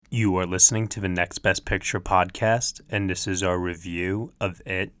You are listening to the Next Best Picture podcast, and this is our review of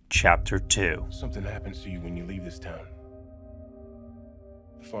It Chapter 2. Something happens to you when you leave this town.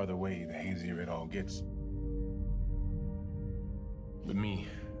 The farther away, the hazier it all gets. But me,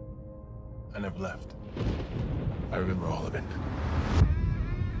 I never left. I remember all of it.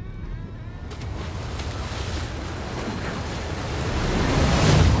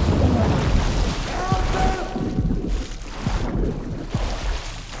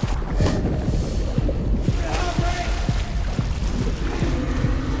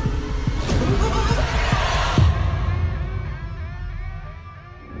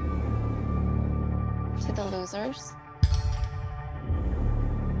 To the losers.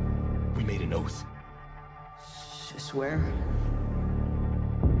 We made an oath. Swear?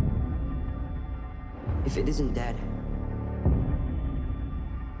 If it isn't dead,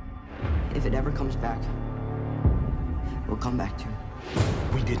 if it ever comes back, we'll come back to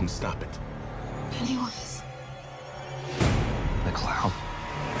it. We didn't stop it. Pennywise. The clown.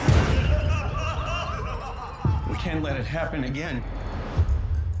 We can't let it happen again.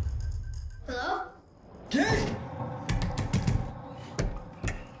 Hello? Kid!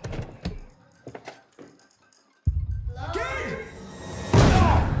 Kid!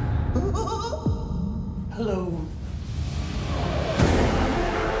 Hello.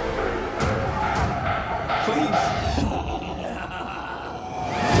 Please.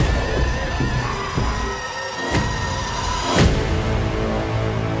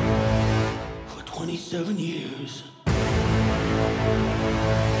 For 27 years,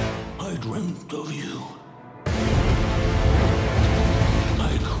 I dreamt of you.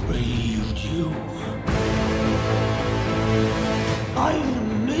 I craved you. I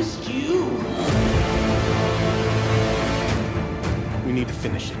missed you. We need to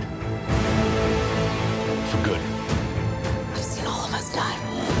finish it. For good. I've seen all of us die.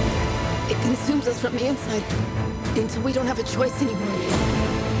 It consumes us from the inside until we don't have a choice anymore.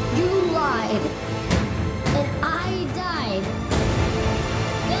 You lied. And I died.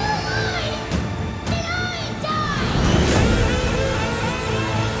 You lied. And I died.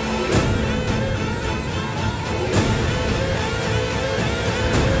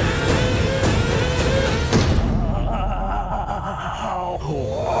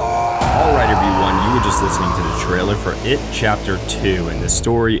 All right, everyone, you were just listening to the trailer for It Chapter 2, and the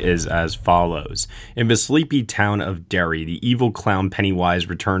story is as follows. In the sleepy town of Derry, the evil clown Pennywise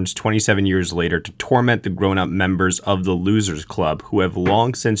returns 27 years later to torment the grown-up members of the Losers Club, who have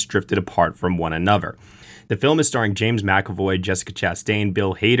long since drifted apart from one another. The film is starring James McAvoy, Jessica Chastain,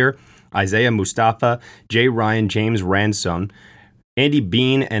 Bill Hader, Isaiah Mustafa, Jay Ryan, James Ransone, Andy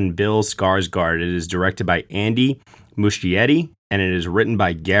Bean, and Bill Skarsgård. It is directed by Andy Muschietti, and it is written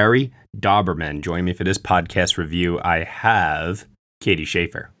by Gary Dauberman. Joining me for this podcast review, I have Katie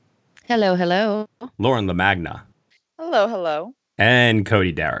Schaefer. Hello, hello. Lauren LaMagna. Hello, hello. And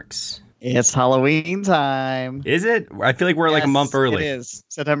Cody Derricks. It's Halloween time. Is it? I feel like we're like a month early. It is.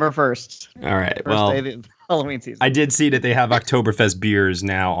 September 1st. All right. First Well, day of Halloween season. I did see that they have Oktoberfest beers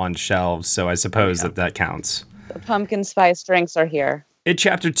now on shelves, so I suppose that counts. The pumpkin spice drinks are here. It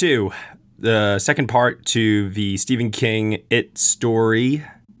Chapter 2, the second part to the Stephen King It story.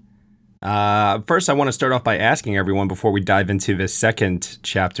 First, I want to start off by asking everyone before we dive into the second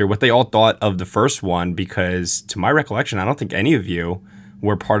chapter what they all thought of the first one, because to my recollection, I don't think any of you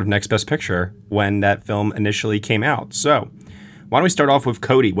were part of Next Best Picture when that film initially came out. So why don't we start off with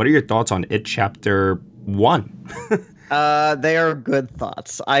Cody? What are your thoughts on It Chapter 1? They are good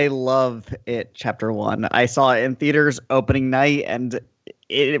thoughts. I love It Chapter 1. I saw it in theaters opening night, and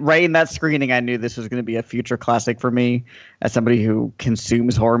right in that screening, I knew this was going to be a future classic for me as somebody who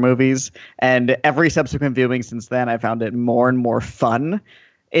consumes horror movies. And every subsequent viewing since then, I found it more and more fun.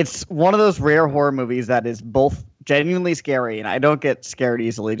 It's one of those rare horror movies that is both genuinely scary, and I don't get scared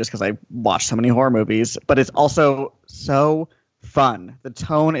easily just because I watch so many horror movies, but it's also so fun. The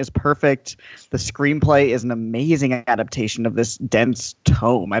tone is perfect. The screenplay is an amazing adaptation of this dense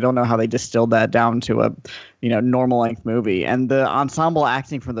tome. I don't know how they distilled that down to a, normal length movie. And the ensemble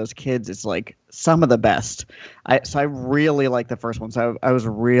acting from those kids is like some of the best. So I really like the first one. So I was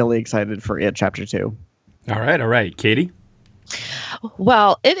really excited for It Chapter 2. All right. Katie?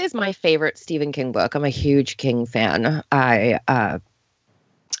 Well, it is my favorite Stephen King book. I'm a huge King fan. I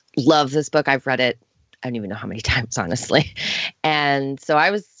love this book. I've read it, I don't even know how many times, honestly. And so I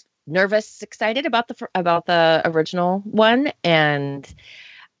was nervous, excited about the original one, and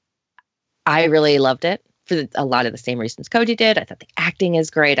I really loved it for a lot of the same reasons Cody did. I thought the acting is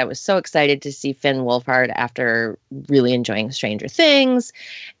great. I was so excited to see Finn Wolfhard after really enjoying Stranger Things,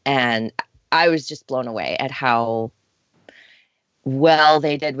 and I was just blown away at how well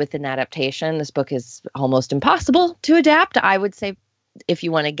they did with an adaptation. This book is almost impossible to adapt. I would say if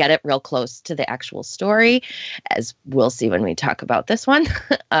you want to get it real close to the actual story, as we'll see when we talk about this one.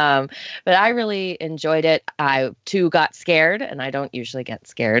 But I really enjoyed it. I, too, got scared, and I don't usually get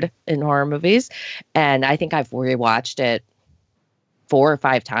scared in horror movies. And I think I've rewatched it 4 or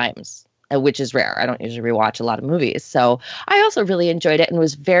 5 times, which is rare. I don't usually rewatch a lot of movies. So I also really enjoyed it and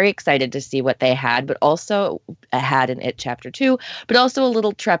was very excited to see what they had, but also had in It Chapter 2, but also a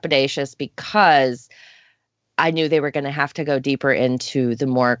little trepidatious because I knew they were going to have to go deeper into the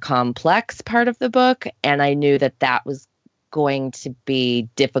more complex part of the book. And I knew that that was going to be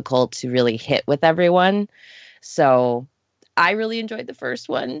difficult to really hit with everyone. So I really enjoyed the first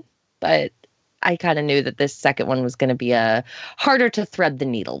one, but I kind of knew that this second one was going to be harder to thread the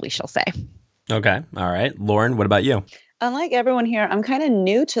needle, we shall say. Okay. All right. Lauren, what about you? Unlike everyone here, I'm kind of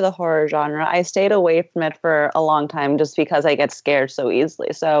new to the horror genre. I stayed away from it for a long time just because I get scared so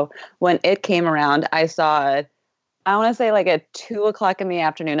easily. So when it came around, I saw it, I want to say like at 2:00 in the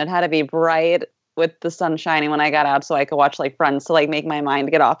afternoon. It had to be bright with the sun shining when I got out so I could watch like Friends to like make my mind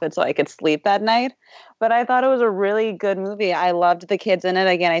get off it so I could sleep that night. But I thought it was a really good movie. I loved the kids in it.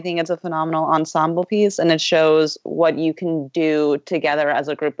 Again, I think it's a phenomenal ensemble piece and it shows what you can do together as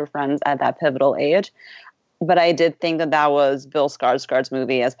a group of friends at that pivotal age. But I did think that that was Bill Skarsgård's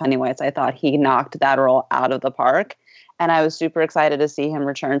movie as Pennywise. I thought he knocked that role out of the park. And I was super excited to see him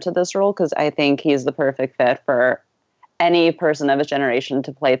return to this role because I think he's the perfect fit for any person of his generation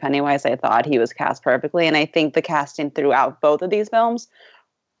to play Pennywise. I thought he was cast perfectly. And I think the casting throughout both of these films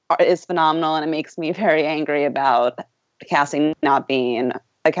is phenomenal. And it makes me very angry about casting not being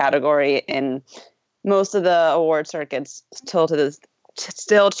a category in most of the award circuits still to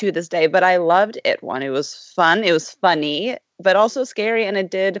this day. But I loved It One. It was fun. It was funny, but also scary. And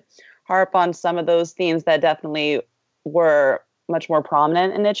it did harp on some of those themes that definitely were much more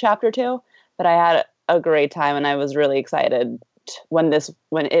prominent in It Chapter 2. But I had a great time, and I was really excited when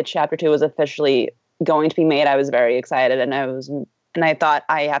It Chapter 2 was officially going to be made. I was very excited, and I thought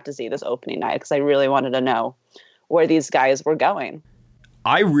I have to see this opening night because I really wanted to know where these guys were going.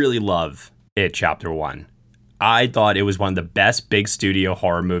 I really love It Chapter 1. I thought it was one of the best big studio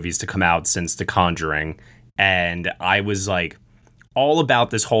horror movies to come out since The Conjuring, and I was like all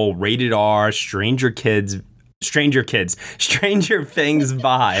about this whole rated R Stranger Things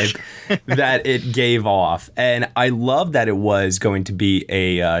vibe that it gave off. And I love that it was going to be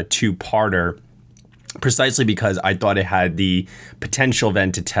a two-parter precisely because I thought it had the potential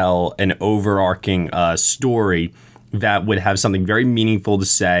then to tell an overarching story that would have something very meaningful to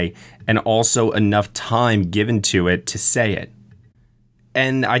say and also enough time given to it to say it.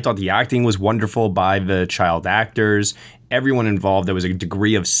 And I thought the acting was wonderful by the child actors. Everyone involved, there was a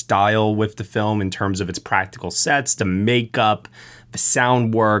degree of style with the film in terms of its practical sets, the makeup, the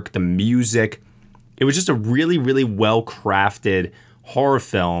sound work, the music. It was just a really, really well-crafted horror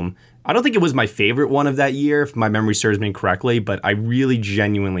film. I don't think it was my favorite one of that year, if my memory serves me correctly, but I really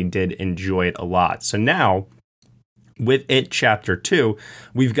genuinely did enjoy it a lot. So now, with It Chapter 2,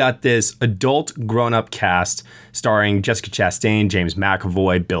 we've got this adult grown-up cast starring Jessica Chastain, James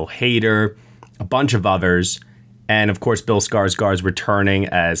McAvoy, Bill Hader, a bunch of others. And of course, Bill Skarsgård's returning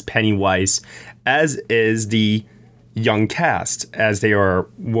as Pennywise, as is the young cast, as they are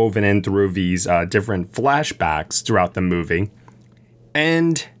woven in through these different flashbacks throughout the movie.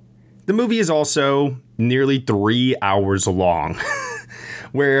 And the movie is also nearly 3 hours long,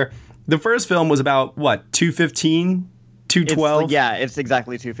 where the first film was about, 2:15, 2:12? Yeah, it's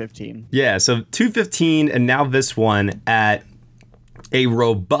exactly 2:15. Yeah, so 2:15, and now this one at a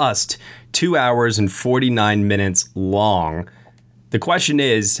robust 2 hours and 49 minutes long. The question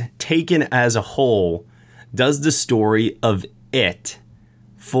is, taken as a whole, does the story of It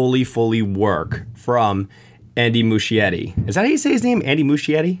fully work from Andy Muschietti? Is that how you say his name? Andy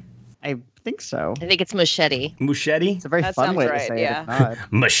Muschietti? I think so. I think it's Muschietti. It's a very fun way to say it.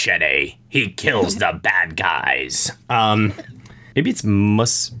 Machete. He kills the bad guys. Maybe it's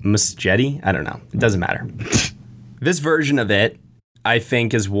Muschietti? I don't know. It doesn't matter. This version of It, I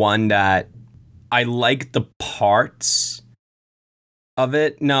think, is one that I like the parts of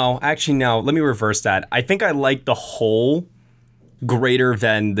it. No, actually, no. Let me reverse that. I think I like the whole greater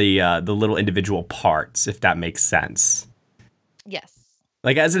than the little individual parts, if that makes sense. Yes.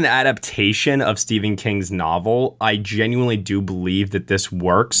 Like, as an adaptation of Stephen King's novel, I genuinely do believe that this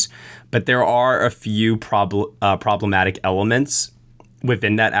works, but there are a few problematic elements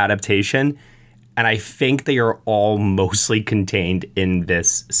within that adaptation, and I think they are all mostly contained in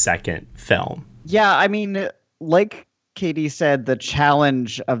this second film. Yeah, I mean, like Katie said, the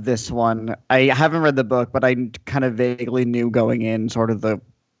challenge of this one, I haven't read the book, but I kind of vaguely knew going in sort of the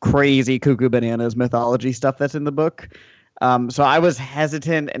crazy cuckoo bananas mythology stuff that's in the book. So I was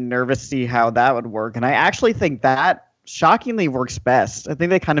hesitant and nervous to see how that would work. And I actually think that shockingly works best. I think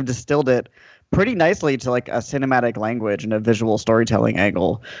they kind of distilled it pretty nicely to like a cinematic language and a visual storytelling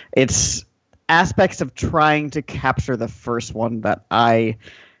angle. It's aspects of trying to capture the first one that I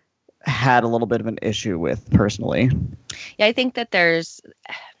had a little bit of an issue with personally. Yeah, I think that there's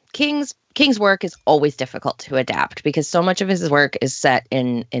King's work is always difficult to adapt because so much of his work is set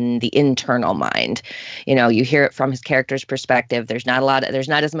in the internal mind. You know, you hear it from his character's perspective. There's not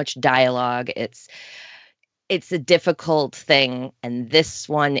as much dialogue. It's a difficult thing. And this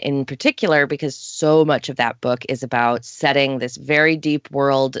one in particular, because so much of that book is about setting this very deep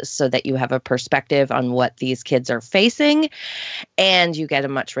world so that you have a perspective on what these kids are facing. And you get a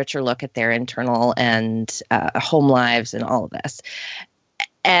much richer look at their internal and home lives and all of this.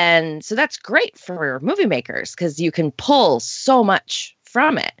 And so that's great for movie makers because you can pull so much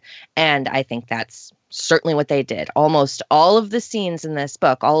from it. And I think that's certainly what they did. Almost all of the scenes in this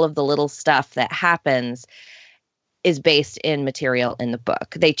book, all of the little stuff that happens is based in material in the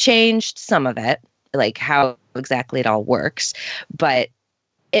book. They changed some of it, like how exactly it all works, but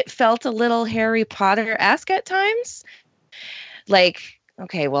it felt a little Harry Potter-esque at times. Like,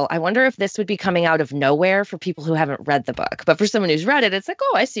 okay, well, I wonder if this would be coming out of nowhere for people who haven't read the book. But for someone who's read it, it's like,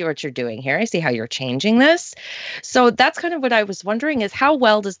 oh, I see what you're doing here. I see how you're changing this. So that's kind of what I was wondering is how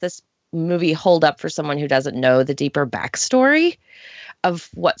well does this movie hold up for someone who doesn't know the deeper backstory of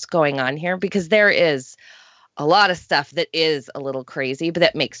what's going on here? Because there is a lot of stuff that is a little crazy, but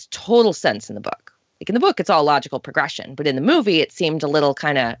that makes total sense in the book. Like in the book, it's all logical progression, but in the movie, it seemed a little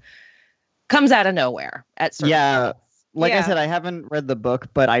kind of comes out of nowhere at certain points. Like I said, I haven't read the book,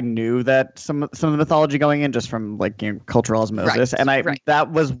 but I knew that some of the mythology going in just from like cultural osmosis, and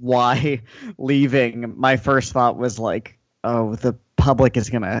that was why leaving. My first thought was like, oh, the public is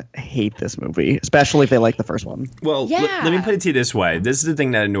gonna hate this movie, especially if they like the first one. Well, let me put it to you this way. This is the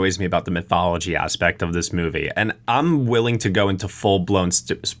thing that annoys me about the mythology aspect of this movie, and I'm willing to go into full-blown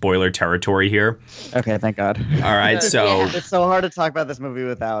spoiler territory here. Okay, thank God. All right, so it's so hard to talk about this movie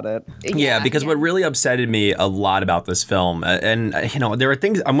without it. Yeah, because what really upsetted me a lot about this film, and there are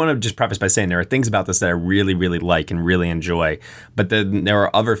things, I'm going to just preface by saying there are things about this that I really, really like and really enjoy, but then there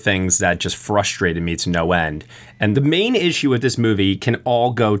are other things that just frustrated me to no end. And the main issue with this movie can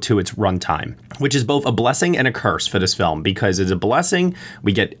all go to its runtime, which is both a blessing and a curse for this film, because it's a blessing,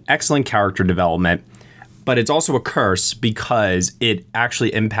 we get excellent character development, but it's also a curse because it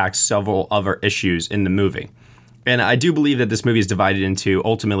actually impacts several other issues in the movie. And I do believe that this movie is divided into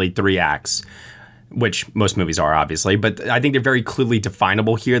ultimately 3 acts, which most movies are, obviously, but I think they're very clearly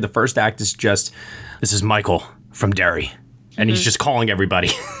definable here. The first act is just, this is Michael from Derry, and he's just calling everybody.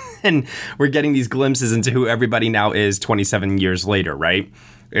 And we're getting these glimpses into who everybody now is 27 years later, right?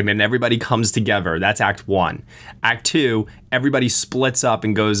 And then everybody comes together. That's Act 1. Act 2, everybody splits up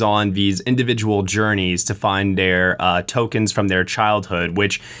and goes on these individual journeys to find their tokens from their childhood,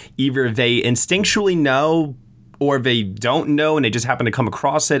 which either they instinctually know or they don't know and they just happen to come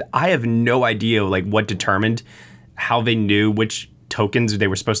across it. I have no idea like what determined how they knew which tokens they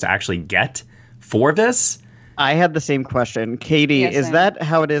were supposed to actually get for this. I had the same question. Katie, is that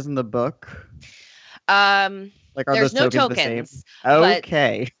how it is in the book? Like, are there's those no tokens the same?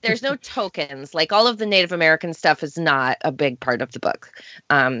 Okay. There's no tokens. Like all of the Native American stuff is not a big part of the book.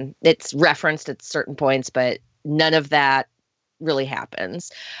 It's referenced at certain points, but none of that really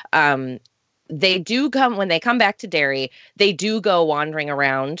happens. They do come when they come back to Derry. They do go wandering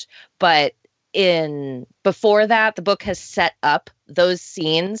around, but before that, the book has set up those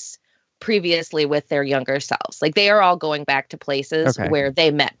scenes previously with their younger selves. Like they are all going back to places where they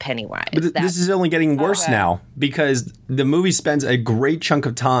met Pennywise. But this is only getting worse now because the movie spends a great chunk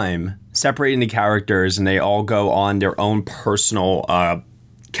of time separating the characters and they all go on their own personal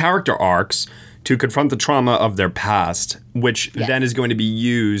character arcs to confront the trauma of their past, which then is going to be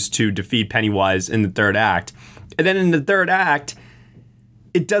used to defeat Pennywise in the third act. And then in the third act,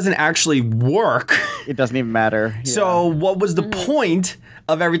 it doesn't actually work. It doesn't even matter. Yeah. So what was the point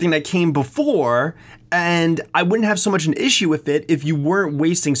of everything that came before? And I wouldn't have so much an issue with it if you weren't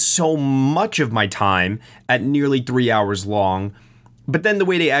wasting so much of my time at nearly 3 hours long. But then the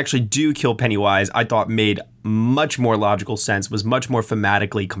way they actually do kill Pennywise, I thought made much more logical sense, was much more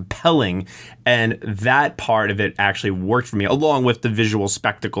thematically compelling. And that part of it actually worked for me, along with the visual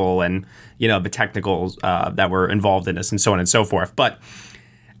spectacle and, the technicals that were involved in this and so on and so forth. But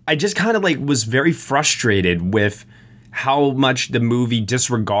I just kind of was very frustrated with how much the movie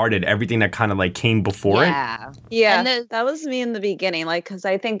disregarded everything that kind of like came before it. Yeah, And that was me in the beginning. Like, because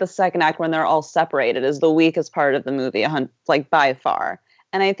I think the second act, when they're all separated, is the weakest part of the movie, like by far.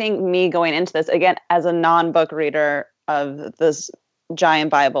 And I think me going into this again as a non-book reader of this giant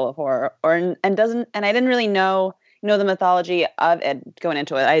Bible of horror, and I didn't really know the mythology of it going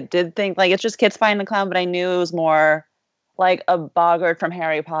into it. I did think like it's just kids fighting a clown, but I knew it was more like a boggart from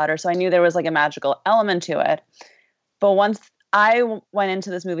Harry Potter, so I knew there was like a magical element to it. But once I went into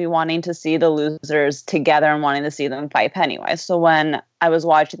this movie wanting to see the losers together and wanting to see them fight Pennywise. So when I was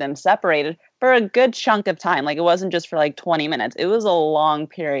watching them separated for a good chunk of time, like it wasn't just for like 20 minutes, it was a long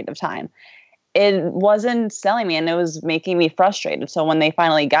period of time. It wasn't selling me and it was making me frustrated. So when they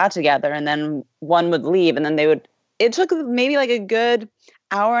finally got together and then one would leave and then it took maybe like a good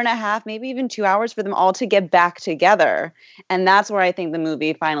hour and a half, maybe even 2 hours for them all to get back together. And that's where I think the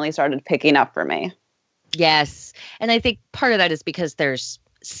movie finally started picking up for me. Yes. And I think part of that is because there's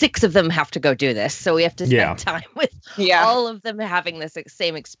 6 of them have to go do this. So we have to spend time with all of them having this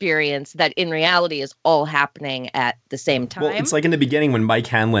same experience that in reality is all happening at the same time. Well, it's like in the beginning when Mike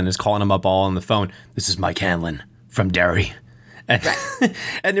Hanlon is calling them up all on the phone. This is Mike Hanlon from Derry. And,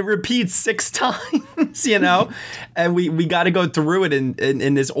 and it repeats 6 times, and we got to go through it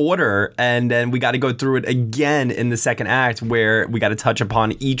in this order. And then we got to go through it again in the second act where we got to touch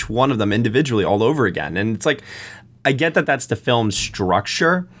upon each one of them individually all over again. And it's like, I get that that's the film's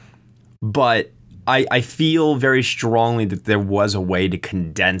structure, but I feel very strongly that there was a way to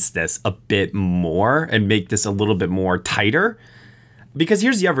condense this a bit more and make this a little bit more tighter. Because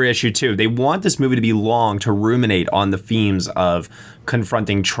here's the other issue, too. They want this movie to be long to ruminate on the themes of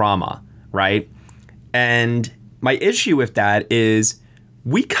confronting trauma, right? And my issue with that is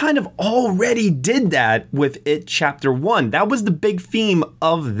we kind of already did that with It Chapter 1. That was the big theme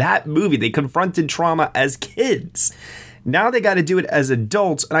of that movie. They confronted trauma as kids. Now they got to do it as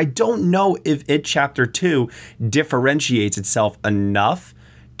adults. And I don't know if It Chapter 2 differentiates itself enough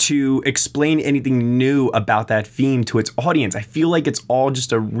to explain anything new about that theme to its audience. I feel like it's all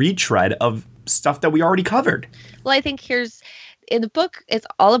just a retread of stuff that we already covered. Well, I think in the book, it's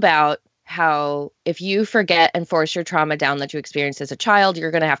all about how if you forget and force your trauma down that you experienced as a child,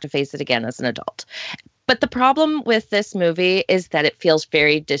 you're going to have to face it again as an adult. But the problem with this movie is that it feels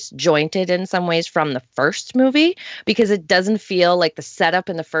very disjointed in some ways from the first movie, because it doesn't feel like the setup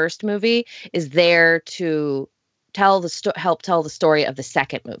in the first movie is there to help tell the story of the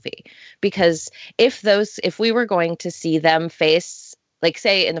second movie. Because if we were going to see them face, like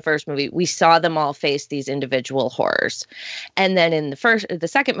say in the first movie, we saw them all face these individual horrors. And then in the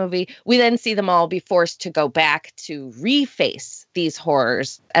second movie, we then see them all be forced to go back to reface these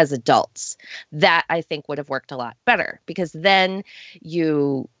horrors as adults. That I think would have worked a lot better, because then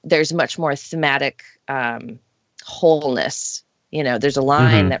there's much more thematic wholeness. There's a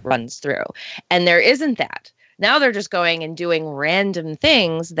line that runs through, and there isn't that. Now they're just going and doing random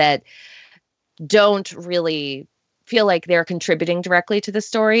things that don't really feel like they're contributing directly to the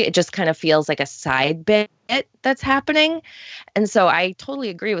story. It just kind of feels like a side bit that's happening. And so I totally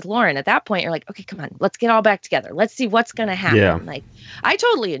agree with Lauren. At that point, you're like, okay, come on, let's get all back together. Let's see what's going to happen. Yeah. Like, I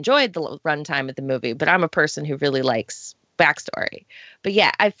totally enjoyed the runtime of the movie, but I'm a person who really likes backstory. But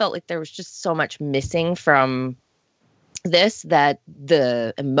yeah, I felt like there was just so much missing from this, that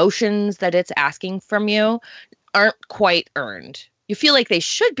the emotions that it's asking from you aren't quite earned. You feel like they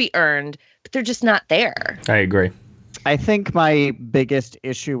should be earned, but they're just not there. I agree. I think my biggest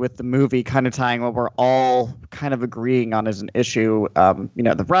issue with the movie, kind of tying what we're all kind of agreeing on as an issue,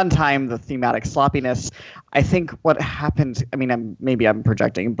 the runtime, the thematic sloppiness. I think what happened, maybe I'm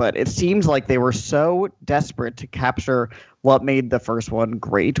projecting, but it seems like they were so desperate to capture what made the first one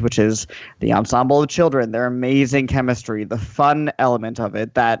great, which is the ensemble of children, their amazing chemistry, the fun element of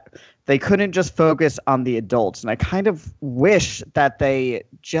it, that they couldn't just focus on the adults. And I kind of wish that they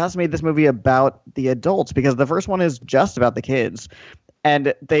just made this movie about the adults, because the first one is just about the kids.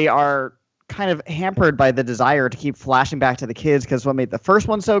 And they are kind of hampered by the desire to keep flashing back to the kids, because what made the first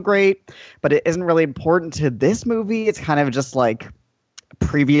one so great, but it isn't really important to this movie. It's kind of just like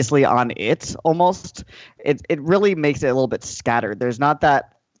previously on it almost. It really makes it a little bit scattered. There's not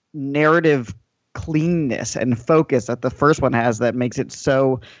that narrative cleanness and focus that the first one has that makes it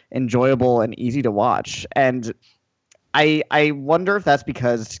so enjoyable and easy to watch. And I wonder if that's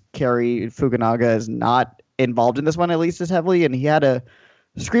because Cary Fukunaga is not involved in this one at least as heavily, and he had a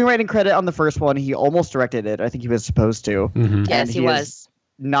screenwriting credit on the first one. He almost directed it. I think he was supposed to. Mm-hmm. Yes, he was.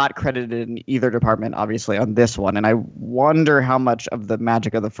 Not credited in either department, obviously, on this one. And I wonder how much of the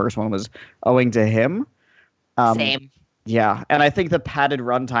magic of the first one was owing to him. Same. Yeah, and I think the padded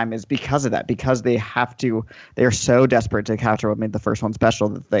runtime is because of that, because they're so desperate to capture what made the first one special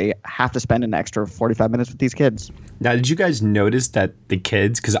that they have to spend an extra 45 minutes with these kids. Now, did you guys notice that the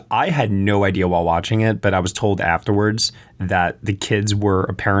kids, because I had no idea while watching it, but I was told afterwards that the kids were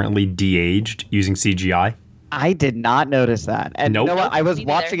apparently de-aged using CGI? I did not notice that. And Nope. you know what? I was Me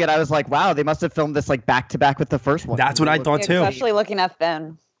watching neither. it. I was like, wow, they must have filmed this like back to back with the first one. That's what I thought too. Especially looking at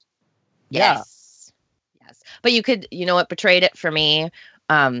Finn. Yeah. Yes. But you know what betrayed it for me?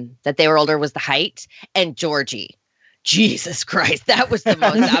 That they were older was the height, and Georgie. Jesus Christ, that was the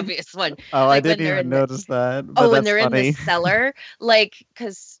most obvious one. Oh, Like I when didn't they're even in the- notice that. But Oh, that's and they're funny. in the cellar, like,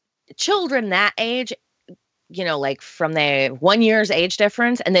 because children that age, like from the 1 year's age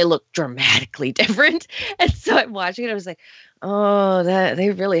difference, and they look dramatically different. And so I'm watching it, I was like, oh, that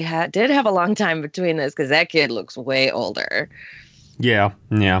they really did have a long time between this, because that kid looks way older. Yeah.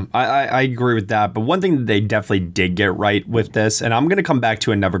 I agree with that. But one thing that they definitely did get right with this, and I'm going to come back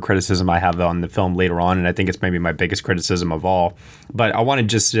to another criticism I have on the film later on, and I think it's maybe my biggest criticism of all. But I want to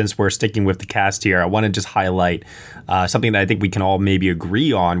just, since we're sticking with the cast here, I want to just highlight something that I think we can all maybe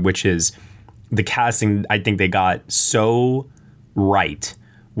agree on, which is the casting. I think they got so right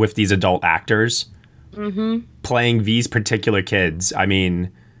with these adult actors playing these particular kids. I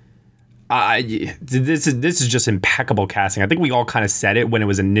mean, this is just impeccable casting. I think we all kind of said it when it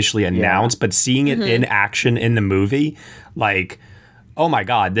was initially announced, but seeing it in action in the movie, like, oh my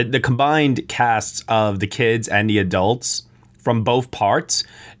God, the combined casts of the kids and the adults from both parts,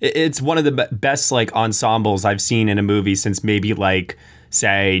 it's one of the best like ensembles I've seen in a movie since maybe like,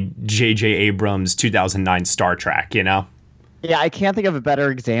 say, J.J. Abrams' 2009 Star Trek, you know? Yeah, I can't think of a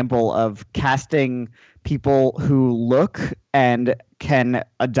better example of casting people who look and can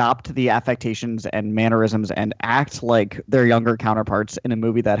adopt the affectations and mannerisms and act like their younger counterparts in a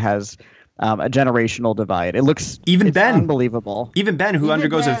movie that has a generational divide. It's Ben. unbelievable. Even Ben, who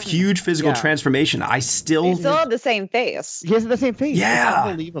undergoes a huge physical Yeah. transformation, I They still still have the same face. He has the same face. Yeah. It's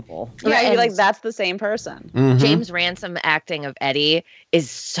unbelievable. Yeah, you'd be and like, that's the same person. Mhm. James Ransom acting of Eddie is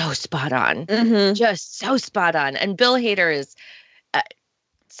so spot on. Mm-hmm. Just so spot on. And Bill Hader is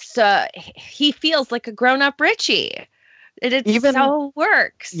so he feels like a grown-up Richie. It Even- so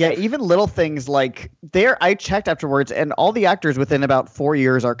works. Yeah, even little things like I checked afterwards, and all the actors within about 4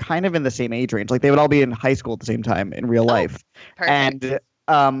 years are kind of in the same age range. Like they would all be in high school at the same time in real life. Perfect. And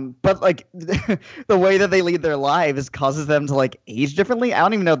but like the way that they lead their lives causes them to like age differently. I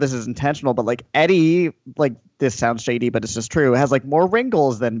don't even know if this is intentional, but like Eddie, like this sounds shady, but it's just true, has like more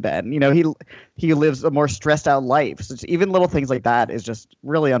wrinkles than Ben. He lives a more stressed out life. So it's, even little things like that is just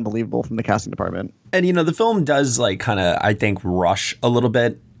really unbelievable from the casting department. And, the film does like kind of, I think, rush a little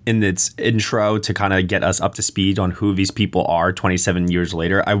bit in its intro to kind of get us up to speed on who these people are 27 years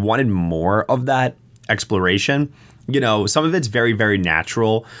later. I wanted more of that exploration. Some of it's very, very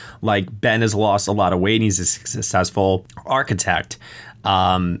natural. Like Ben has lost a lot of weight and he's a successful architect.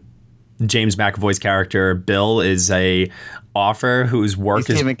 James McAvoy's character, Bill, is a author whose work He's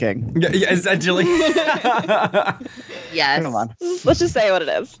is Stephen King. Yeah, essentially. Yes. Come on. Let's just say what it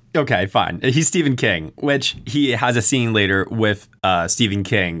is. Okay, fine. He's Stephen King, which he has a scene later with Stephen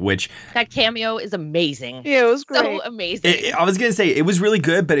King, which That cameo is amazing. Yeah, it was great. So amazing. I was gonna say it was really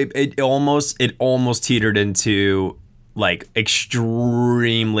good, but it almost teetered into like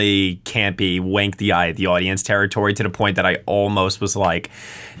extremely campy, wink the eye at the audience territory to the point that I almost was like,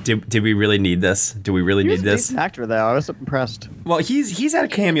 did we really need this? Do we really He need was a this? decent actor though. I was impressed. Well, he's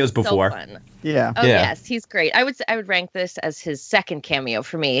had cameos So before. fun. Yeah. Oh Yeah. yes, he's great. I would rank this as his second cameo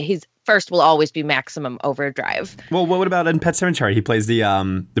for me. He's first will always be Maximum Overdrive. Well, what about in Pet Sematary? He plays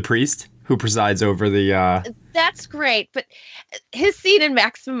the priest who presides over the. That's great, but his scene in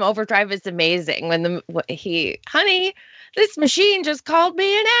Maximum Overdrive is amazing when honey, this machine just called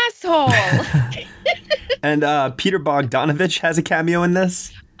me an asshole. And Peter Bogdanovich has a cameo in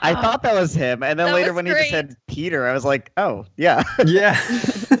this. I thought that was him, and then That later was when he just great. said Peter, I was like, oh yeah. Yeah.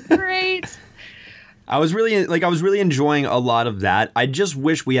 Great. I was really enjoying a lot of that. I just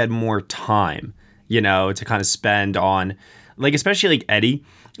wish we had more time, to kind of spend on, like, especially like Eddie.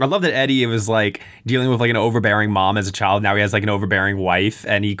 I love that Eddie was like dealing with like an overbearing mom as a child. Now he has like an overbearing wife,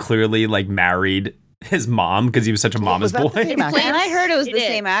 and he clearly like married his mom because he was such a mama's Was that the boy. same actor? And I heard it was It the is.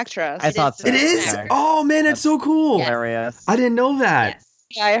 same actress. I thought so. It is. Okay. Oh man, that's so cool. Yes. Hilarious. I didn't know that. Yes.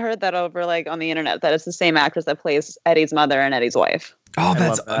 Yeah, I heard that over like on the internet that it's the same actress that plays Eddie's mother and Eddie's wife. Oh,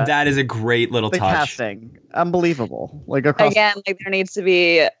 love that. that is a great little The touch. casting, unbelievable. Like across. Again, like there needs to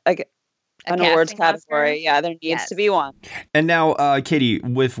be like A an awards casting Oscar? category. Yeah, there needs Yes. to be one. And now, Katie,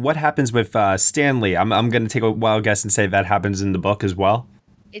 with what happens with Stanley, I'm going to take a wild guess and say that happens in the book as well.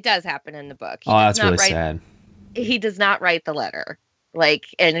 It does happen in the book. He Oh, does that's not really write sad. he does not write the letter.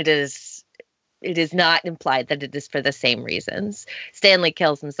 And it is not implied that it is for the same reasons. Stanley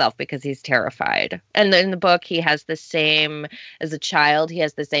kills himself because he's terrified. And in the book, he has the same, as a child, he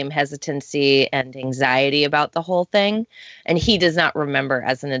has the same hesitancy and anxiety about the whole thing. And he does not remember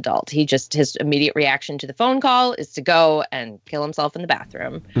as an adult. His immediate reaction to the phone call is to go and kill himself in the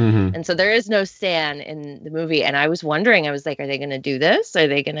bathroom. Mm-hmm. And so there is no Stan in the movie. And I was wondering, I was like, are they going to do this? Are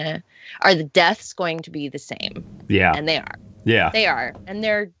the deaths going to be the same? Yeah. And they are. Yeah. They are. And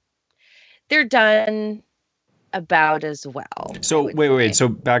they're done about as well. So wait. So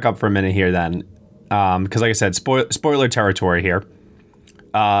back up for a minute here then. Because like I said, spoiler territory here.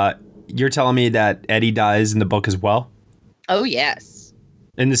 You're telling me that Eddie dies in the book as well? Oh, yes.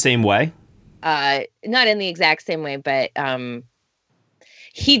 In the same way? Not in the exact same way, but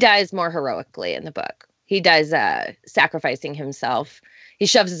he dies more heroically in the book. He dies sacrificing himself. He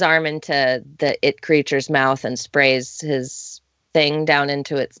shoves his arm into the it creature's mouth and sprays his thing down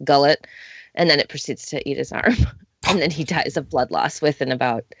into its gullet. And then it proceeds to eat his arm. And then he dies of blood loss within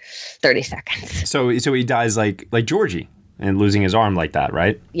about 30 seconds. So he dies like Georgie and losing his arm like that,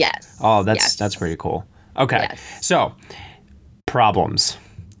 right? Yes. Oh, that's pretty cool. Okay. Yes. So, problems.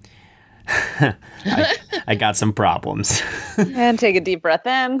 I got some problems. And take a deep breath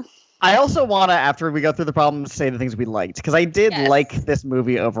in. I also want to, after we go through the problems, say the things we liked, because I did like this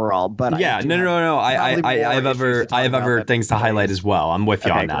movie overall. But no. I have other things to highlight as well. I'm with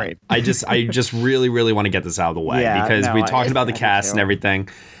you on that. Great. I just really, really want to get this out of the way because we talked about the cast and everything.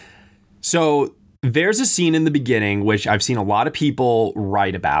 So there's a scene in the beginning which I've seen a lot of people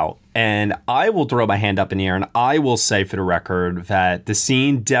write about, and I will throw my hand up in the air and I will say for the record that the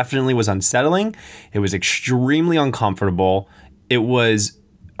scene definitely was unsettling. It was extremely uncomfortable. It was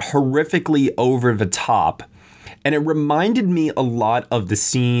horrifically over the top, and it reminded me a lot of the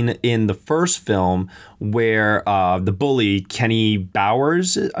scene in the first film where the bully Kenny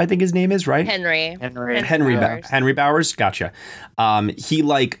Bowers, I think his name is, right? Henry Bowers, gotcha.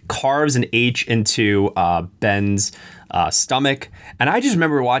 He carves an H into Ben's stomach, and I just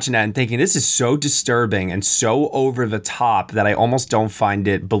remember watching that and thinking, this is so disturbing and so over the top that I almost don't find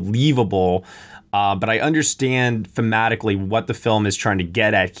it believable. But I understand thematically what the film is trying to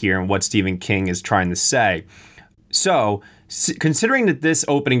get at here and what Stephen King is trying to say. So, considering that this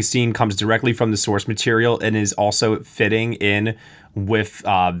opening scene comes directly from the source material and is also fitting in with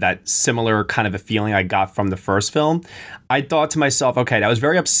that similar kind of a feeling I got from the first film, I thought to myself, okay, that was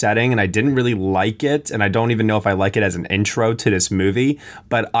very upsetting and I didn't really like it, and I don't even know if I like it as an intro to this movie,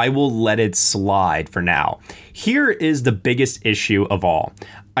 but I will let it slide for now. Here is the biggest issue of all.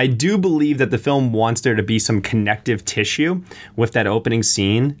 I do believe that the film wants there to be some connective tissue with that opening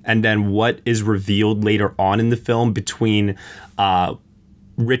scene and then what is revealed later on in the film between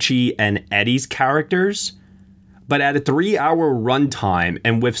Richie and Eddie's characters. But at a 3-hour runtime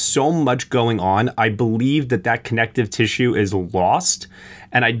and with so much going on, I believe that connective tissue is lost.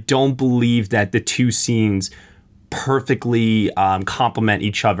 And I don't believe that the two scenes perfectly complement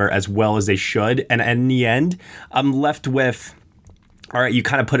each other as well as they should. And in the end, I'm left with, all right, you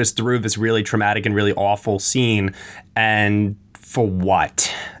kind of put us through this really traumatic and really awful scene, and for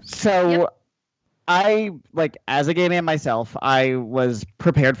what? So I, as a gay man myself, I was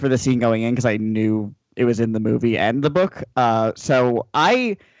prepared for the scene going in because I knew it was in the movie and the book. So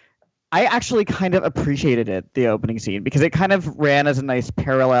I actually kind of appreciated it, the opening scene, because it kind of ran as a nice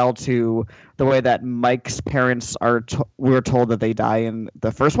parallel to the way that Mike's parents we were told that they die in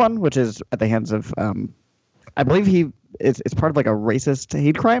the first one, which is at the hands of, I believe it's part of a racist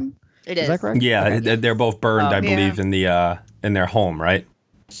hate crime. It is. Is that correct? Yeah, okay. They're both burned, I believe, in their home, right?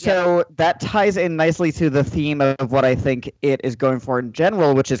 So that ties in nicely to the theme of what I think it is going for in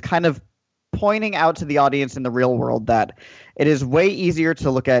general, which is kind of pointing out to the audience in the real world that it is way easier to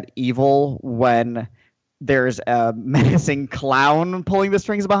look at evil when there's a menacing clown pulling the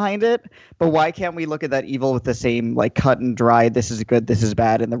strings behind it. But why can't we look at that evil with the same cut and dry, this is good, this is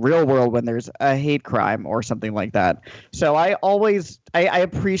bad in the real world when there's a hate crime or something like that? So I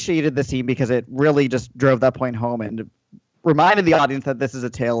appreciated the scene because it really just drove that point home and reminded the audience that this is a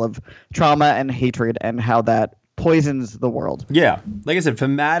tale of trauma and hatred and how that poisons the world. Yeah. Like I said,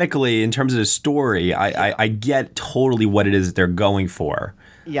 thematically, in terms of the story, I get totally what it is that they're going for.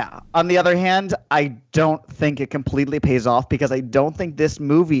 Yeah. On the other hand, I don't think it completely pays off because I don't think this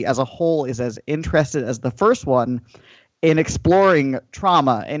movie as a whole is as interested as the first one in exploring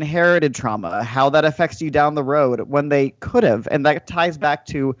trauma, inherited trauma, how that affects you down the road when they could have. And that ties back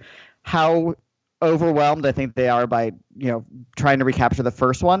to how overwhelmed I think they are by, trying to recapture the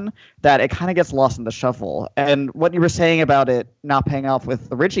first one, that it kind of gets lost in the shuffle. And what you were saying about it not paying off with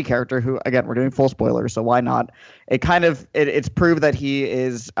the Richie character, who, again, we're doing full spoilers, so why not? It's proved that he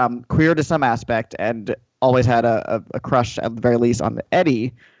is queer to some aspect and always had a crush, at the very least, on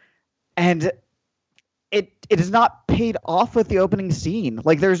Eddie. And it is not paid off with the opening scene.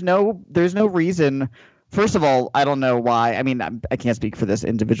 Like, there's no reason. First of all, I don't know why. I mean, I can't speak for this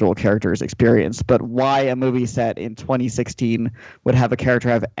individual character's experience, but why a movie set in 2016 would have a character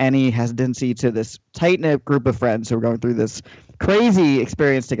have any hesitancy to this tight-knit group of friends who are going through this crazy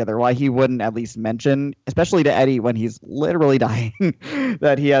experience together, why he wouldn't at least mention, especially to Eddie when he's literally dying,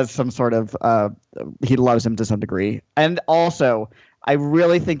 that he has some sort of, he loves him to some degree. And also, I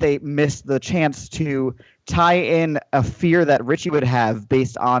really think they missed the chance to tie in a fear that Richie would have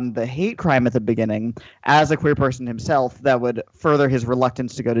based on the hate crime at the beginning as a queer person himself that would further his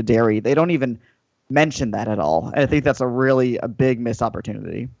reluctance to go to Derry. They don't even mention that at all. And I think that's a big missed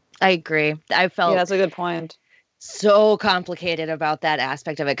opportunity. I agree. I felt that's a good point. So complicated about that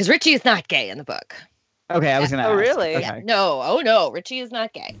aspect of it because Richie is not gay in the book. Okay, I was going to ask. Oh, really? Okay. Yeah. No, Richie is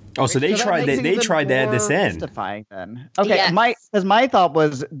not gay. Oh, so they tried to add this in. Justifying then. Okay, Yes. my thought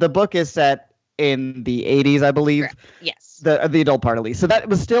was the book is set in the 80s, I believe. Correct. Yes. The adult part, at least. So that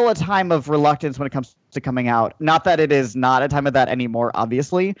was still a time of reluctance when it comes to coming out. Not that it is not a time of that anymore,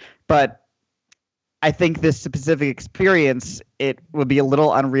 obviously, but I think this specific experience, it would be a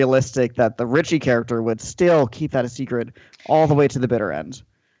little unrealistic that the Richie character would still keep that a secret all the way to the bitter end.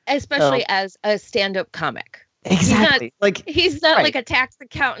 Especially as a stand-up comic. Exactly. He's not right. like a tax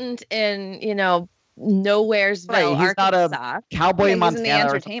accountant in, Nowheresville, right. He's Arkansas. not a cowboy in Montana. He's in the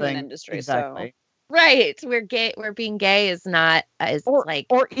entertainment industry. Exactly. So. Right. Where being gay is not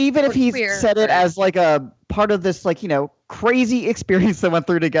or even if he's said it as like a part of this crazy experience that went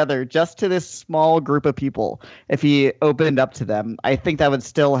through together just to this small group of people. If he opened up to them, I think that would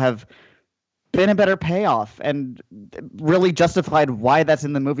still have been a better payoff and really justified why that's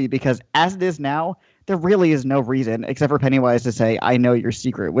in the movie, because as it is now, there really is no reason except for Pennywise to say, I know your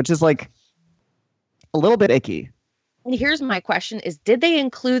secret, which is like a little bit icky. And here's my question is, did they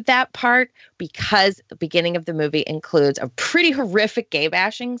include that part because the beginning of the movie includes a pretty horrific gay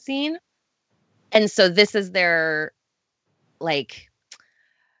bashing scene? And so this is their we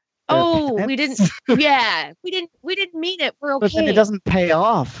didn't mean it. We're okay. But then it doesn't pay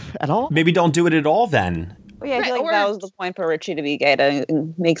off at all. Maybe don't do it at all then. Well, yeah, I feel like that was the point for Richie to be gay,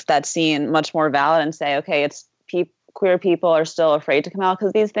 to makes that scene much more valid and say, okay, it's queer people are still afraid to come out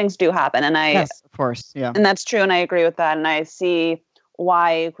because these things do happen. And yes, of course, yeah. And that's true, and I agree with that. And I see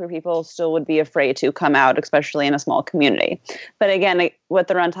why queer people still would be afraid to come out, especially in a small community. But again, with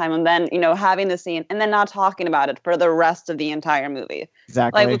the runtime and then, having the scene and then not talking about it for the rest of the entire movie.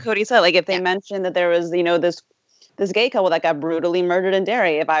 Exactly. Like what Cody said, if they mentioned that there was, this gay couple that got brutally murdered in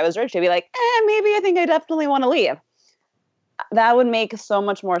Derry, if I was Rich, I'd be like, maybe I think I definitely want to leave. That would make so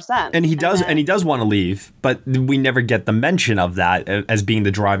much more sense. And he does want to leave, but we never get the mention of that as being the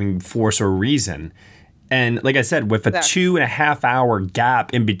driving force or reason. And like I said, with a 2.5 hour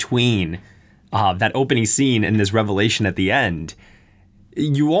gap in between that opening scene and this revelation at the end,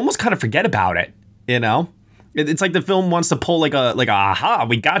 you almost kind of forget about it, It's like the film wants to pull like a aha,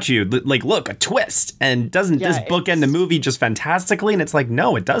 we got you. Like, look, a twist. And doesn't this bookend the movie just fantastically? And it's like,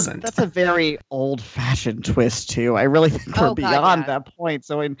 no, it doesn't. That's a very old-fashioned twist, too. I really think we're beyond that point.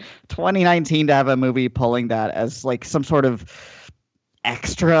 So in 2019, to have a movie pulling that as like some sort of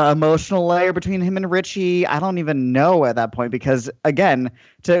extra emotional layer between him and Richie, I don't even know at that point. Because, again,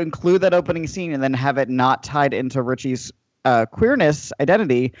 to include that opening scene and then have it not tied into Richie's queerness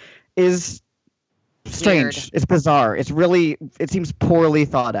identity is strange. Weird. It's bizarre. It seems poorly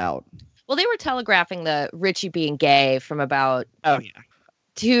thought out. Well, they were telegraphing the Richie being gay from about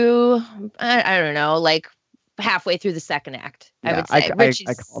to I don't know, like halfway through the second act. Yeah, I would say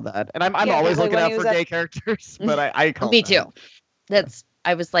I call that, and I'm always looking out for gay characters, but I call me that. Too.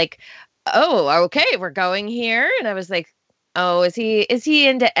 I was like, oh, okay, we're going here, and I was like, oh, is he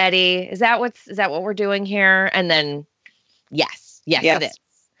into Eddie? Is that what we're doing here? And then yes, it is.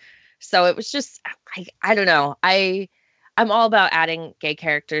 So it was just, I don't know. I'm all about adding gay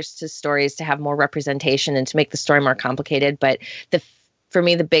characters to stories to have more representation and to make the story more complicated. But for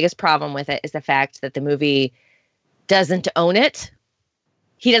me, the biggest problem with it is the fact that the movie doesn't own it.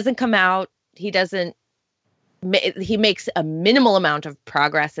 He doesn't come out. He makes a minimal amount of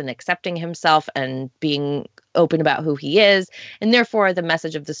progress in accepting himself and being open about who he is. And therefore, the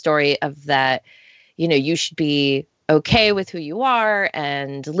message of the story of that, you should be okay with who you are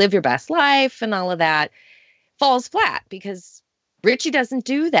and live your best life and all of that falls flat because Richie doesn't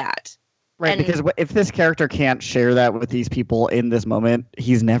do that. Right, And- because if this character can't share that with these people in this moment,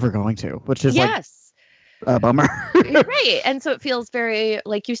 he's never going to, which is yes. like a bummer. Right. And so it feels very,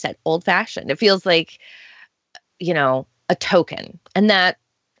 like you said, old fashioned. It feels like, a token. And that,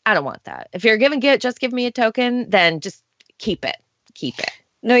 I don't want that. If you're just give me a token, then just keep it. Keep it.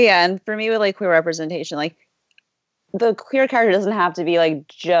 No, yeah. And for me, with like queer representation, like the queer character doesn't have to be like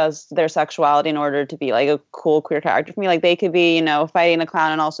just their sexuality in order to be like a cool queer character. For me, like they could be, fighting a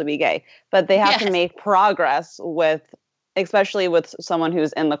clown and also be gay, but they have to make progress especially with someone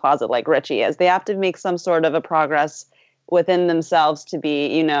who's in the closet like Richie is. They have to make some sort of a progress within themselves to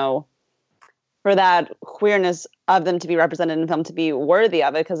be, for that queerness of them to be represented in film to be worthy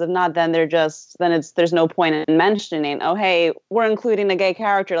of it. Because if not, then there's no point in mentioning, oh, hey, we're including a gay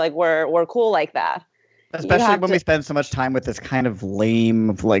character. Like we're cool like that. Especially when we spend so much time with this kind of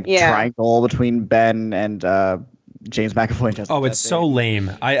lame, triangle between Ben and James McAvoy. Oh, it's so lame.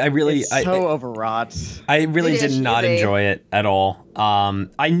 I really, so overwrought. I really did not enjoy it at all.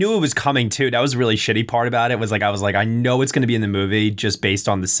 I knew it was coming too. That was the really shitty part about it. I was like, I know it's going to be in the movie just based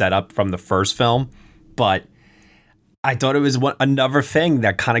on the setup from the first film, but I thought it was another thing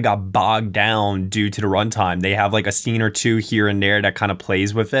that kind of got bogged down due to the runtime. They have like a scene or two here and there that kind of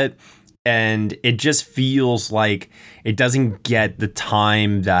plays with it. And it just feels like it doesn't get the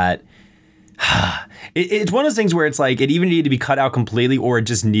time that it's one of those things where it's like it either needed to be cut out completely or it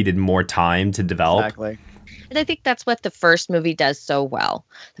just needed more time to develop. Exactly. And I think that's what the first movie does so well.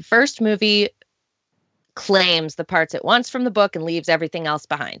 The first movie claims the parts it wants from the book and leaves everything else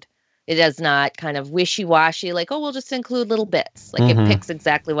behind. It does not kind of wishy-washy, like, oh, we'll just include little bits. Like it picks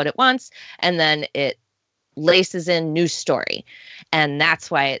exactly what it wants, and then it laces in new story. And that's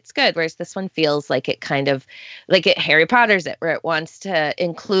why it's good. Whereas this one feels like it kind of like it Harry Potter's it, where it wants to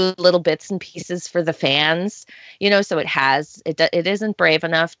include little bits and pieces for the fans, so it isn't brave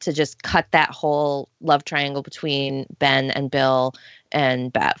enough to just cut that whole love triangle between Ben and Bill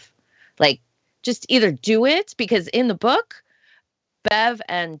and Bev. Like, just either do it, because in the book, Bev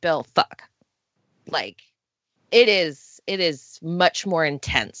and Bill fuck. Like, it is much more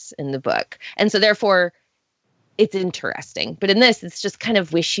intense in the book. And so therefore it's interesting. But in this, it's just kind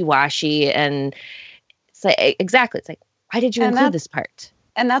of wishy-washy, and it's like, exactly. It's like, why did you include this part?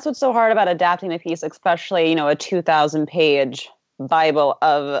 And that's what's so hard about adapting a piece, especially, a 2,000-page Bible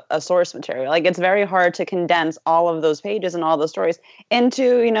of a source material. Like, it's very hard to condense all of those pages and all those stories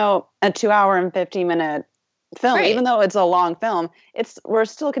into, a 2-hour and 50-minute film. Right. Even though it's a long film, we're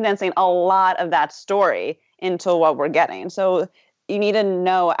still condensing a lot of that story into what we're getting. So you need to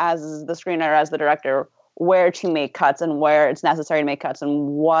know, as the screenwriter, as the director, where to make cuts and where it's necessary to make cuts and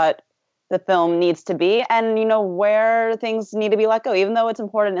what the film needs to be, and where things need to be let go. Even though it's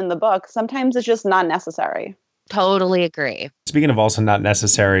important in the book, sometimes it's just not necessary. Totally agree. Speaking of also not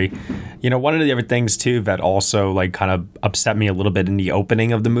necessary, one of the other things too that also like kind of upset me a little bit in the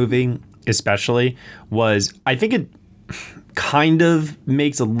opening of the movie, especially, was I think it kind of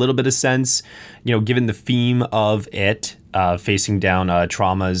makes a little bit of sense, given the theme of it, facing down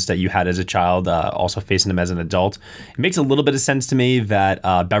traumas that you had as a child, also facing them as an adult. It makes a little bit of sense to me that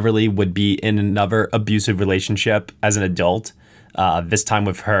Beverly would be in another abusive relationship as an adult, this time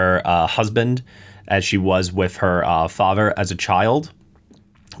with her husband, as she was with her father as a child.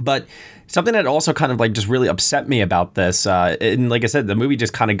 But something that also kind of like just really upset me about this, and like I said, the movie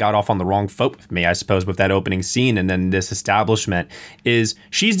just kind of got off on the wrong foot with me, I suppose, with that opening scene and then this establishment, is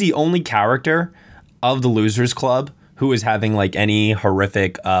she's the only character of the Losers Club who is having like any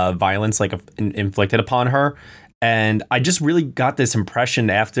horrific violence like inflicted upon her. And I just really got this impression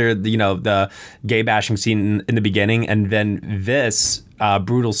after the gay bashing scene in the beginning, and then this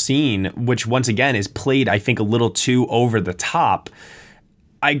brutal scene, which once again is played, I think, a little too over the top.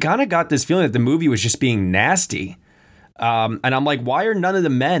 I kind of got this feeling that the movie was just being nasty. And I'm like, why are none of the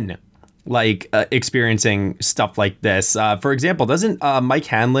men like experiencing stuff like this? For example, doesn't Mike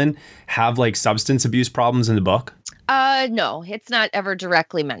Hanlon have like substance abuse problems in the book? No, it's not ever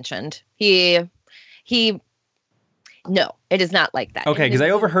directly mentioned. No, it is not like that. Okay, because I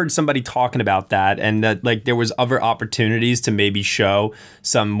overheard somebody talking about that, and that like there was other opportunities to maybe show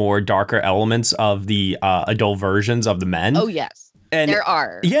some more darker elements of the adult versions of the men. Oh yes, and there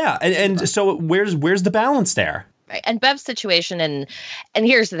are. Yeah, and so where's the balance there? Right. And Bev's situation, and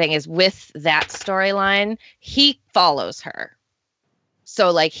here's the thing, is with that storyline, he follows her. So,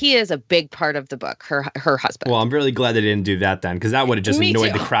 like, he is a big part of the book, her husband. Well, I'm really glad they didn't do that then, because that would have just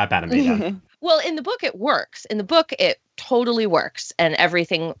annoyed the crap out of me then. Well, in the book, it works. In the book, it totally works, and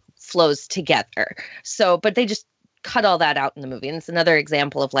everything flows together. So, but they just cut all that out in the movie. And it's another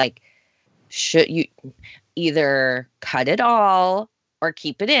example of, like, should you either cut it all or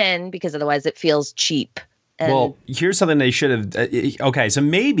keep it in because otherwise it feels cheap. And well, here's something they should have. Okay, so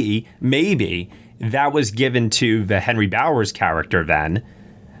maybe that was given to the Henry Bowers character then,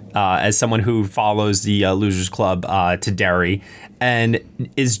 as someone who follows the Losers Club to Derry and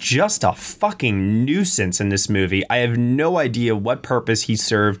is just a fucking nuisance in this movie. I have no idea what purpose he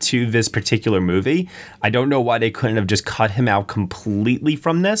served to this particular movie. I don't know why they couldn't have just cut him out completely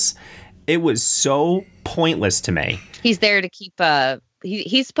from this. It was so pointless to me. he's there to keep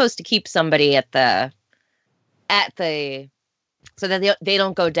he's supposed to keep somebody at the so that they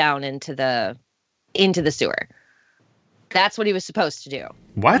don't go down into the sewer. That's what he was supposed to do.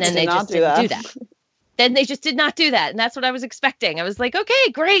 What? And then they just didn't do that. Then they just did not do that. And that's what I was expecting. I was like,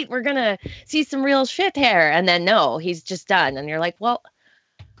 okay, great. We're going to see some real shit here. And then no, he's just done. And you're like, well,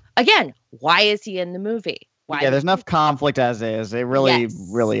 again, why is he in the movie? Why? Yeah, there's enough conflict as is. It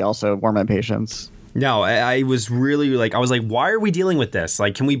really also warmed my patience. No, I was really like, I was like, why are we dealing with this?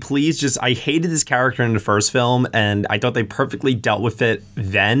 Like, can we please just, I hated this character in the first film and I thought they perfectly dealt with it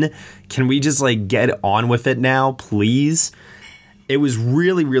then. Can we just like get on with it now, please? It was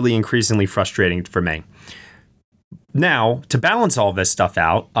really, really increasingly frustrating for me. Now, to balance all this stuff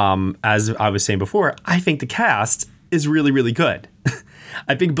out, as I was saying before, I think the cast is really, really good.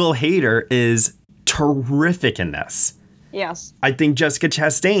 I think Bill Hader is terrific in this. Yes. I think Jessica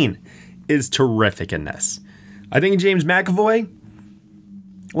Chastain is terrific in this. I think James McAvoy,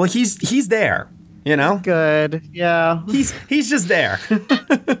 well, he's there, you know? Good, yeah. He's just there.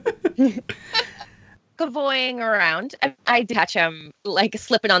 Voying around. I did catch him like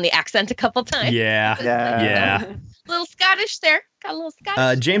slipping on the accent a couple times. Yeah. A little Scottish there. Got a little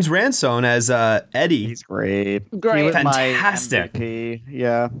Scottish. James Ransone as Eddie. He's great. Great. He was Fantastic. my MVP.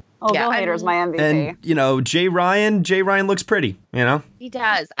 Yeah. Oh, Yeah, Bill Hader's my MVP. And, you know, Jay Ryan looks pretty, you know? He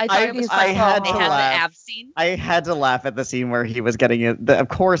does. I thought it was I fun. had They to had laugh. the ab scene. I had to laugh at the scene where he was getting it. Of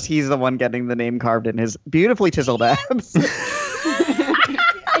course, he's the one getting the name carved in his beautifully chiseled abs.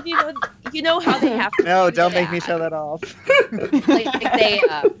 And you know how they have to No, do don't make that. me show that off. Like they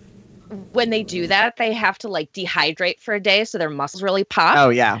when they do that, they have to like dehydrate for a day so their muscles really pop. Oh,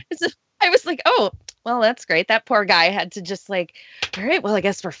 yeah. So I was like, oh, well, that's great. That poor guy had to just like, all right, well, I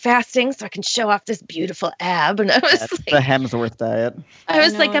guess we're fasting so I can show off this beautiful ab. And I was That's like, the Hemsworth diet.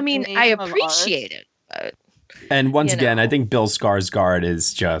 I mean, name I of appreciate it, but And once You again, know. I think Bill Skarsgård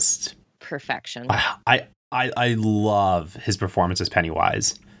is just... perfection. I love his performance as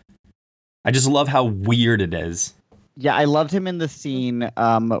Pennywise. I just love how weird it is. Yeah, I loved him in the scene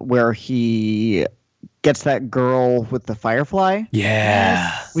where he gets that girl with the firefly.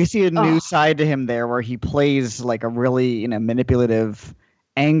 Yeah. We see a new side to him there where he plays like a really, manipulative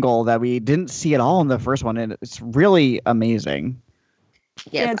angle that we didn't see at all in the first one. And it's really amazing.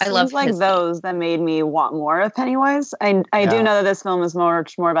 Yes, it I love seems like his- those that made me want more of Pennywise. I do Yeah. know that this film is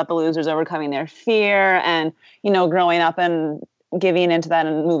much more about the losers overcoming their fear and, growing up and giving into that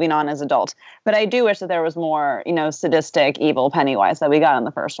and moving on as adults. But I do wish that there was more, sadistic, evil Pennywise that we got in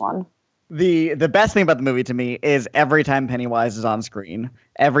the first one. The best thing about the movie to me is every time Pennywise is on screen,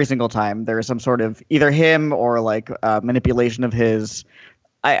 every single time there is some sort of either him or like manipulation of his.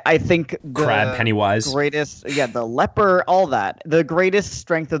 I think the Crab Pennywise. greatest, the leper, all that. The greatest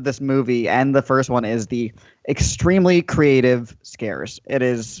strength of this movie and the first one is the extremely creative scares. It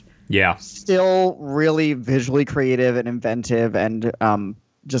is Yeah. still really visually creative and inventive and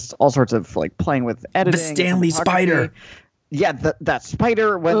just all sorts of like playing with editing. The Stanley and cinematography. spider. Yeah, that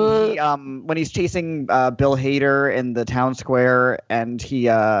spider when he's chasing Bill Hader in the town square and he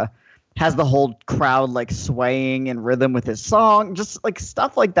has the whole crowd like swaying in rhythm with his song. Just like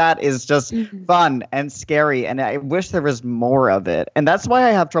stuff like that is just fun and scary, and I wish there was more of it. And that's why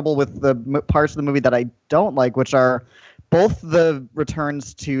I have trouble with the parts of the movie that I don't like, which are both the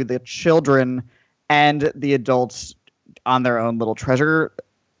returns to the children and the adults on their own little treasure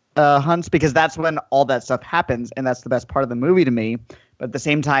hunts, because that's when all that stuff happens, and that's the best part of the movie to me. But at the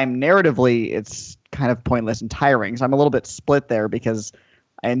same time, narratively, it's kind of pointless and tiring. So I'm a little bit split there because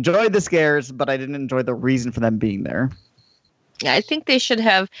I enjoyed the scares, but I didn't enjoy the reason for them being there. Yeah, I think they should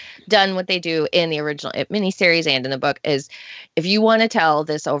have done what they do in the original miniseries and in the book is if you want to tell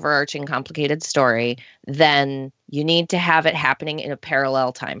this overarching complicated story, then you need to have it happening in a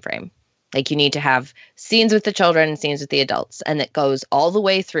parallel time frame. Like you need to have scenes with the children and scenes with the adults, and it goes all the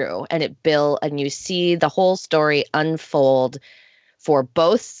way through and and you see the whole story unfold for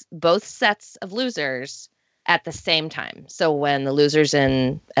both sets of losers at the same time. So when the losers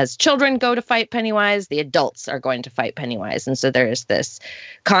as children go to fight Pennywise, the adults are going to fight Pennywise. And so there is this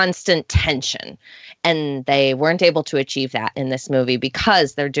constant tension. And they weren't able to achieve that in this movie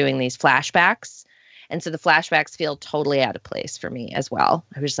because they're doing these flashbacks. And so the flashbacks feel totally out of place for me as well.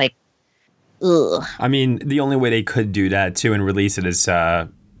 I was like, ugh. I mean, the only way they could do that too and release it is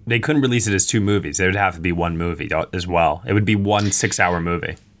they couldn't release it as 2 movies. It would have to be 1 movie as well. It would be 1 6-hour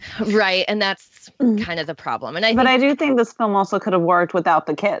movie. Right, and that's kind of the problem. And I do think this film also could have worked without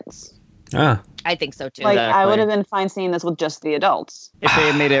the kids. I think so too. Like, I would have been fine seeing this with just the adults. If they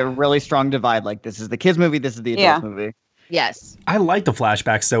had made a really strong divide, like this is the kids movie, this is the adults movie. Yes. I like the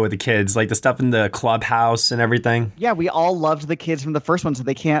flashbacks though with the kids, like the stuff in the clubhouse and everything. Yeah, we all loved the kids from the first one, so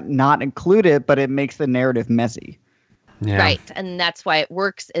they can't not include it, but it makes the narrative messy. Yeah. Right. And that's why it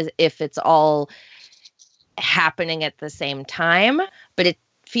works is if it's all happening at the same time, but it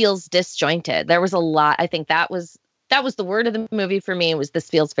feels disjointed. There was a lot. I think that was the word of the movie for me, was this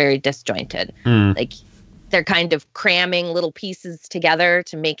feels very disjointed. Like they're kind of cramming little pieces together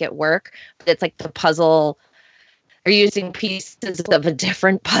to make it work. But it's like the puzzle are using pieces of a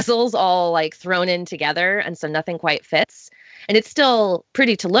different puzzles all like thrown in together. And so nothing quite fits. And it's still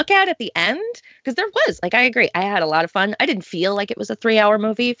pretty to look at the end, because there was, like, I agree, I had a lot of fun. I didn't feel like it was a 3-hour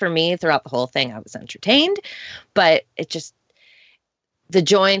movie. For me, throughout the whole thing, I was entertained, but it just, the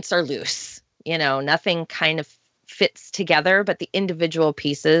joints are loose, you know, nothing kind of fits together, but the individual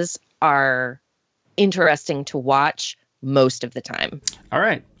pieces are interesting to watch most of the time. All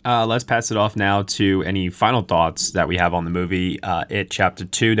right. Let's pass it off now to any final thoughts that we have on the movie, It Chapter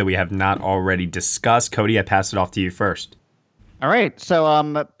 2, that we have not already discussed. Cody, I pass it off to you first. All right. So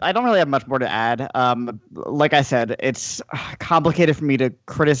I don't really have much more to add. Like I said, it's complicated for me to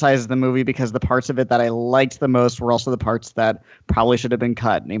criticize the movie because the parts of it that I liked the most were also the parts that probably should have been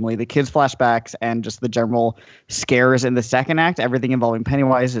cut, namely the kids' flashbacks and just the general scares in the second act. Everything involving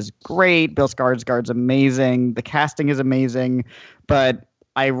Pennywise is great. Bill Skarsgård's amazing. The casting is amazing. But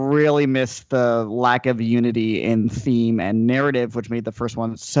I really miss the lack of unity in theme and narrative, which made the first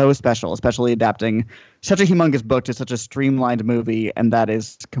one so special, especially adapting such a humongous book to such a streamlined movie, and that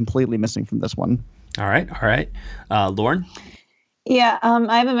is completely missing from this one. All right. Lauren? Yeah,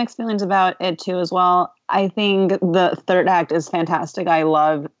 I have mixed feelings about it too as well. I think the third act is fantastic. I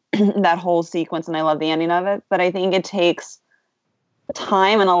love that whole sequence, and I love the ending of it, but I think it takes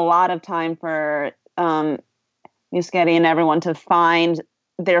time, and a lot of time, for Muschietti and everyone to find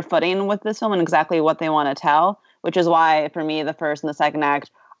their footing with this film and exactly what they want to tell, which is why for me the first and the second act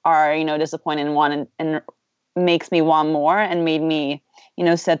are, you know, disappointing in one and makes me want more and made me, you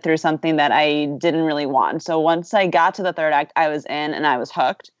know, sit through something that I didn't really want. So once I got to the third act, I was in and I was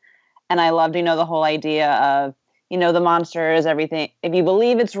hooked. And I loved, you know, the whole idea of, you know, the monster is everything. If you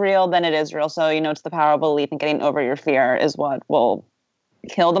believe it's real, then it is real. So, you know, it's the power of belief, and getting over your fear is what will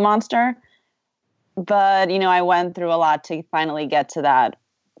kill the monster. But, you know, I went through a lot to finally get to that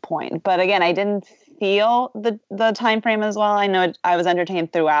point. But again, I didn't feel the time frame as well. I know I was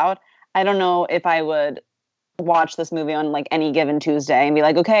entertained throughout. I don't know if I would watch this movie on like any given Tuesday and be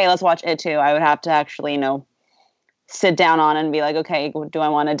like, okay, let's watch it too. I would have to actually, you know, sit down on and be like, okay, do I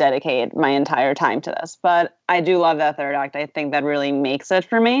want to dedicate my entire time to this? But I do love that third act. I think that really makes it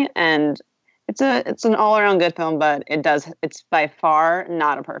for me. And it's an all around good film, but it's by far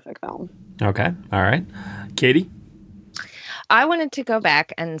not a perfect film. Okay. All right. Katie? I wanted to go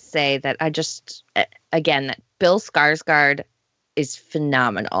back and say that that Bill Skarsgård is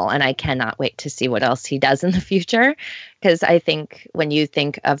phenomenal, and I cannot wait to see what else he does in the future, because I think when you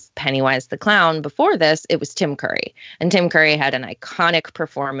think of Pennywise the Clown before this, it was Tim Curry, and Tim Curry had an iconic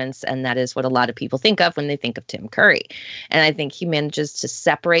performance, and that is what a lot of people think of when they think of Tim Curry. And I think he manages to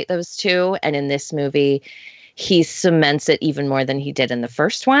separate those two, and in this movie, he cements it even more than he did in the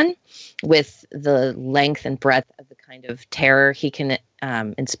first one, with the length and breadth of the kind of terror he can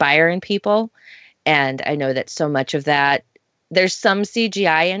inspire in people. And I know that so much of that, there's some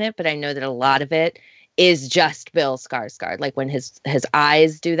CGI in it, but I know that a lot of it is just Bill Skarsgård. Like when his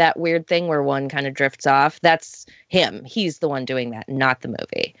eyes do that weird thing where one kind of drifts off, that's him. He's the one doing that, not the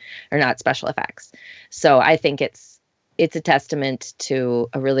movie, or not special effects. So I think it's a testament to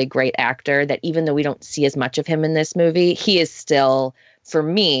a really great actor that even though we don't see as much of him in this movie, he is still, for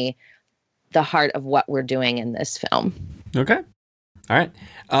me, the heart of what we're doing in this film. Okay. All right.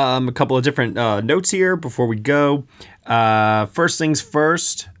 A couple of different notes here before we go. First things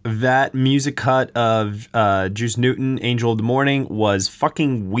first, that music cut of Juice Newton, Angel of the Morning, was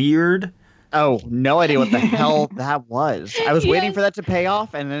fucking weird. Oh, no idea what the hell that was. I was waiting for that to pay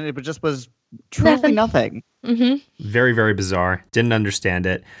off, and then it just was truly nothing. Mm-hmm. Very, very bizarre. Didn't understand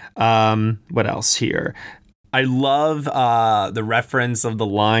it. What else here? I love the reference of the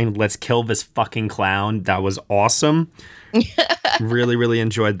line, "Let's kill this fucking clown." That was awesome. Really, really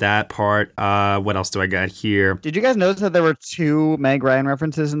enjoyed that part. What else do I got here? Did you guys notice that there were 2 Meg Ryan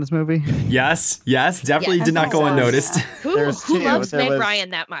references in this movie? Yes, definitely Yes. did not go unnoticed. Who There's two. loves There Meg was- Ryan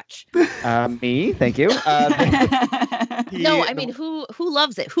that much? Me, thank you. No, I mean, who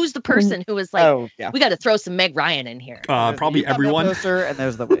loves it? Who's the person who was like, Oh, yeah. we got to throw some Meg Ryan in here? There's the Probably You Got Mail everyone. poster, and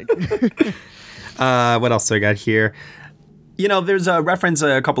there's the wig. What else do I got here? You know, there's a reference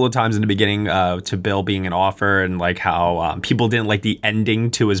a couple of times in the beginning to Bill being an author and like how people didn't like the ending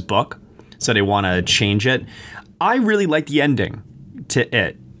to his book, so they want to change it. I really like the ending to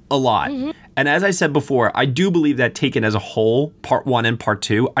it a lot. And as I said before, I do believe that taken as a whole, part 1 and part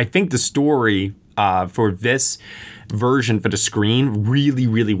 2, I think the story for this version for the screen really,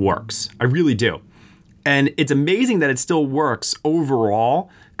 really works. I really do. And it's amazing that it still works overall,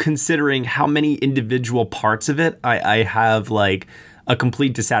 considering how many individual parts of it I have like a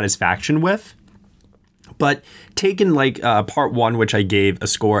complete dissatisfaction with. But taking like part 1, which I gave a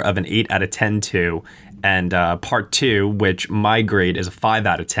score of an 8 out of 10 to, and part 2, which my grade is a 5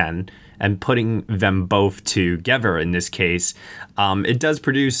 out of 10, and putting them both together in this case, it does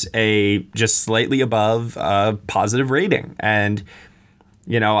produce a just slightly above positive rating. And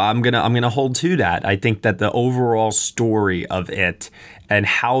you know, I'm gonna hold to that. I think that the overall story of it and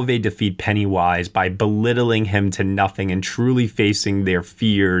how they defeat Pennywise by belittling him to nothing and truly facing their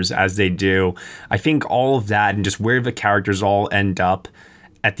fears as they do, I think all of that and just where the characters all end up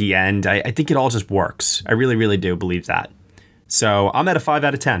at the end, I think it all just works. I really, really do believe that. So I'm at a 5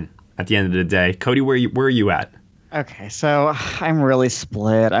 out of 10 at the end of the day. Cody, where are you at? Okay, so I'm really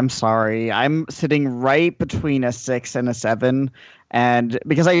split. I'm sorry. I'm sitting right between a 6 and a 7. And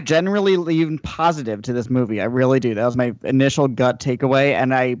because I generally lean positive to this movie, I really do. That was my initial gut takeaway.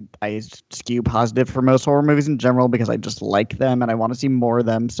 And I skew positive for most horror movies in general because I just like them and I want to see more of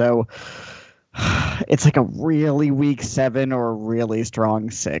them. So it's like a really weak 7 or a really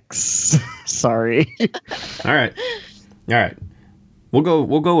strong 6. Sorry. All right. We'll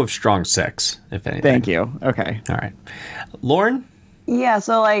go with strong 6, if anything. Thank you. Okay. All right. Lauren? Yeah,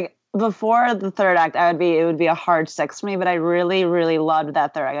 so like before the third act, it would be a hard 6 for me, but I really, really loved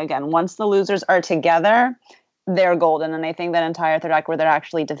that third act. Again, once the losers are together, they're golden. And I think that entire third act where they're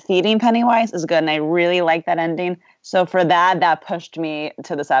actually defeating Pennywise is good. And I really like that ending. So for that pushed me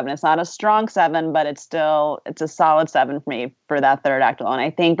to the 7. It's not a strong 7, but it's a solid 7 for me for that third act alone.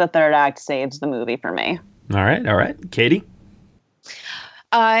 I think the third act saves the movie for me. All right. Katie?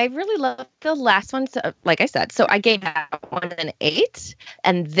 I really love the last one. So, like I said, so I gave that one an 8,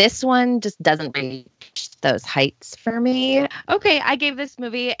 and this one just doesn't reach those heights for me. Okay, I gave this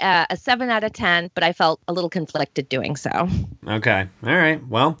movie a 7 out of 10, but I felt a little conflicted doing so. Okay. All right.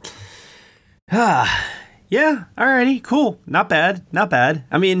 Well, yeah. All righty. Cool. Not bad.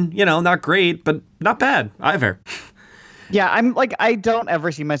 I mean, you know, not great, but not bad either. Yeah, I'm like, I don't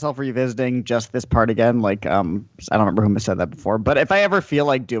ever see myself revisiting just this part again. Like, I don't remember who said that before, but if I ever feel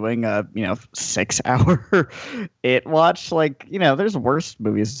like doing a, 6-hour It watch, like, there's worse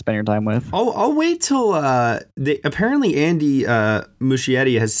movies to spend your time with. I'll wait till apparently Andy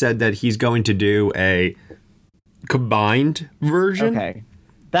Muschietti has said that he's going to do a combined version. Okay.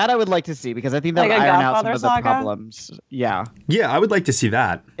 That I would like to see because I think that Like would a iron out some Godfather of the saga? problems. Yeah. Yeah, I would like to see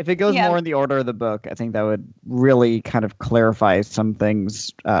that. If it goes more in the order of the book, I think that would really kind of clarify some things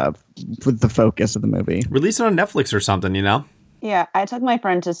with the focus of the movie. Release it on Netflix or something, you know? Yeah, I took my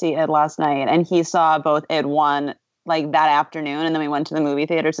friend to see it last night, and he saw both It 1 like that afternoon, and then we went to the movie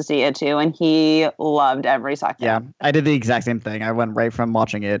theater to see It 2, and he loved every second. Yeah, I did the exact same thing. I went right from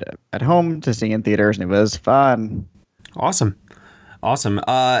watching it at home to seeing it in theaters, and it was fun. Awesome.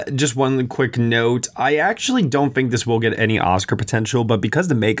 Just one quick note. I actually don't think this will get any Oscar potential, but because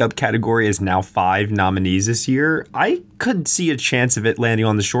the makeup category is now 5 nominees this year, I could see a chance of it landing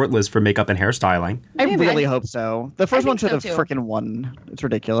on the short list for makeup and hairstyling. I really hope so. The first one should have freaking won. It's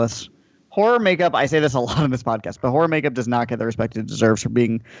ridiculous. Horror makeup, I say this a lot on this podcast, but horror makeup does not get the respect it deserves for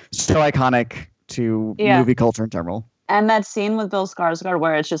being so iconic to movie culture in general. And that scene with Bill Skarsgård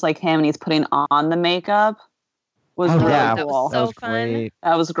where it's just like him and he's putting on the makeup was really cool. That was so fun. Great.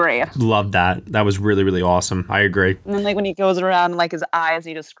 That was great. Love that. That was really, really awesome. I agree. And then like when he goes around like his eyes,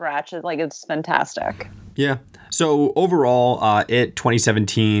 he just scratches. Like it's fantastic. Yeah. So overall, It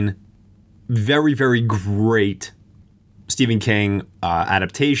 2017, very, very great Stephen King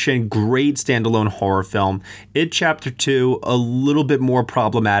adaptation, great standalone horror film. It Chapter 2, a little bit more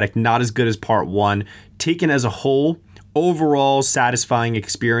problematic, not as good as Part 1. Taken as a whole, overall satisfying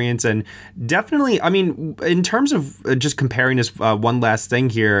experience, and definitely, I mean, in terms of just comparing this one last thing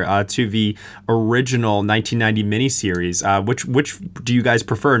here to the original 1990 miniseries, which do you guys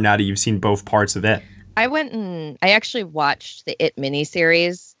prefer now that you've seen both parts of it? I went and I actually watched the It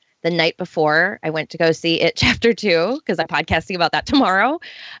miniseries the night before I went to go see It Chapter 2 because I'm podcasting about that tomorrow.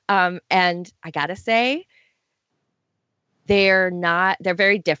 And I gotta say, they're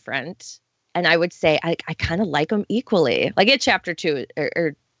very different. And I would say I kind of like them equally. Like It Chapter 2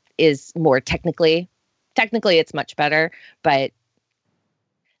 is more technically it's much better, but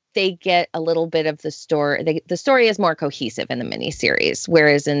they get a little bit of the story. The story is more cohesive in the miniseries,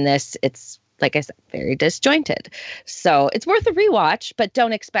 whereas in this, it's, like I said, very disjointed. So it's worth a rewatch, but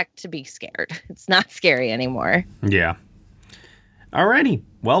don't expect to be scared. It's not scary anymore. Yeah. Alrighty.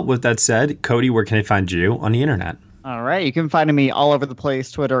 Well, with that said, Cody, where can I find you on the internet? All right, you can find me all over the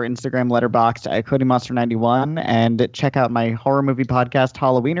place, Twitter, Instagram, Letterboxd at CodyMonster91, and check out my horror movie podcast,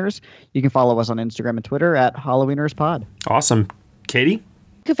 Halloweeners. You can follow us on Instagram and Twitter at HalloweenersPod. Awesome. Katie?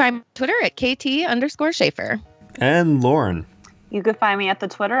 You can find me on Twitter at KT_Schaefer. And Lauren? You can find me at the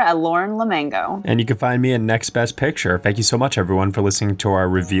Twitter at Lauren Lamango. And you can find me at Next Best Picture. Thank you so much, everyone, for listening to our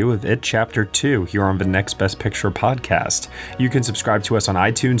review of It Chapter 2 here on the Next Best Picture podcast. You can subscribe to us on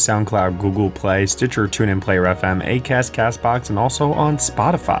iTunes, SoundCloud, Google Play, Stitcher, TuneIn, Player FM, Acast, CastBox, and also on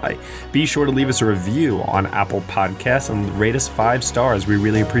Spotify. Be sure to leave us a review on Apple Podcasts and rate us 5 stars. We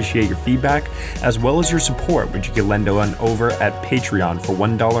really appreciate your feedback, as well as your support, which you can lend on over at Patreon for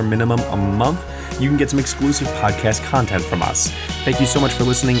 $1 minimum a month. You can get some exclusive podcast content from us. Thank you so much for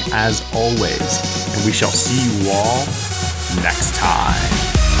listening, as always, and we shall see you all next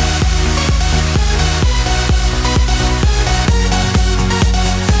time.